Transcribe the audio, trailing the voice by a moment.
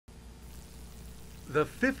The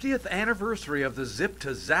 50th anniversary of the Zip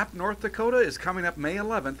to Zap North Dakota is coming up May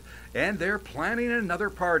 11th, and they're planning another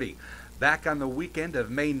party. Back on the weekend of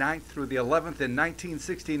May 9th through the 11th in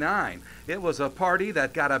 1969, it was a party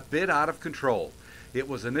that got a bit out of control. It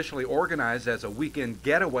was initially organized as a weekend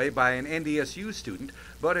getaway by an NDSU student,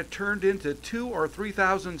 but it turned into 2,000 or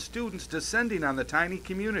 3,000 students descending on the tiny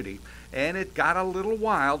community, and it got a little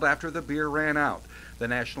wild after the beer ran out. The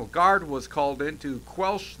National Guard was called in to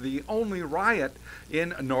quench the only riot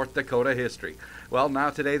in North Dakota history. Well, now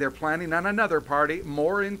today they're planning on another party,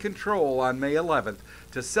 more in control, on May 11th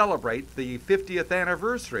to celebrate the 50th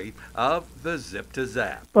anniversary of the Zip to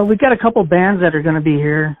Zap. Well, we've got a couple bands that are going to be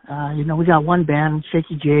here. We got one band,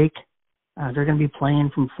 Shaky Jake. They're going to be playing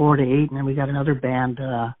from 4 to 8, and then we got another band,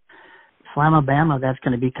 Slamabama, that's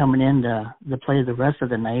going to be coming in to play the rest of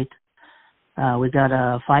the night. We've got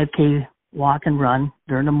a 5K walk and run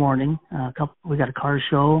during the morning. We got a car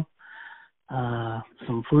show,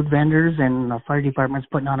 some food vendors, and the fire department's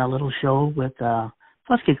putting on a little show with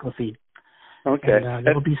Fuskegel feed. Okay. And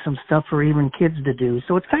there'll be some stuff for even kids to do.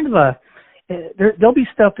 So it's kind of there'll be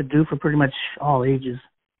stuff to do for pretty much all ages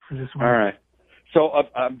for this one. All right. So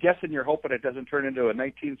I'm guessing you're hoping it doesn't turn into a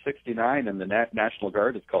 1969 and the National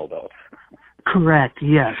Guard is called out. Correct.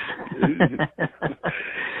 Yes.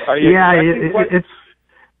 Are you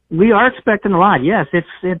we are expecting a lot. Yes,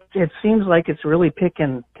 it seems like it's really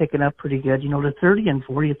picking up pretty good. The 30th and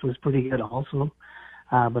 40th was pretty good also,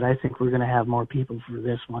 but I think we're going to have more people for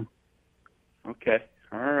this one. Okay,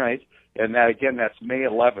 all right, and that again, that's May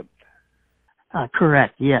 11th.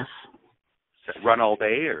 Correct. Yes. Does it run all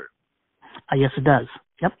day or? Yes, it does.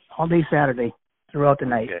 Yep, all day Saturday throughout the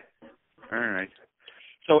night. Okay, all right.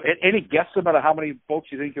 So, any guess about how many folks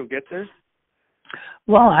you think you'll get there?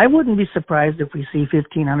 Well, I wouldn't be surprised if we see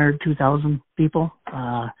 1,500, 2,000 people.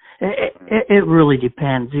 It really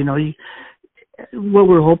depends. What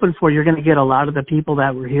we're hoping for, you're going to get a lot of the people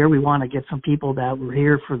that were here. We want to get some people that were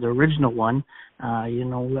here for the original one. I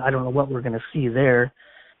don't know what we're going to see there.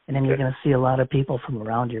 And then you're going to see a lot of people from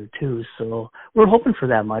around here, too. So we're hoping for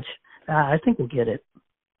that much. I think we'll get it.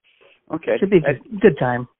 Okay. Should be a good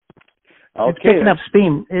time. Okay. It's picking up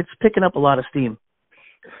steam. It's picking up a lot of steam.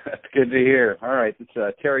 That's good to hear. All right.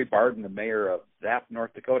 It's Terry Barden, the mayor of Zap,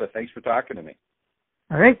 North Dakota. Thanks for talking to me.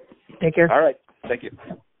 All right. Take care. All right. Thank you.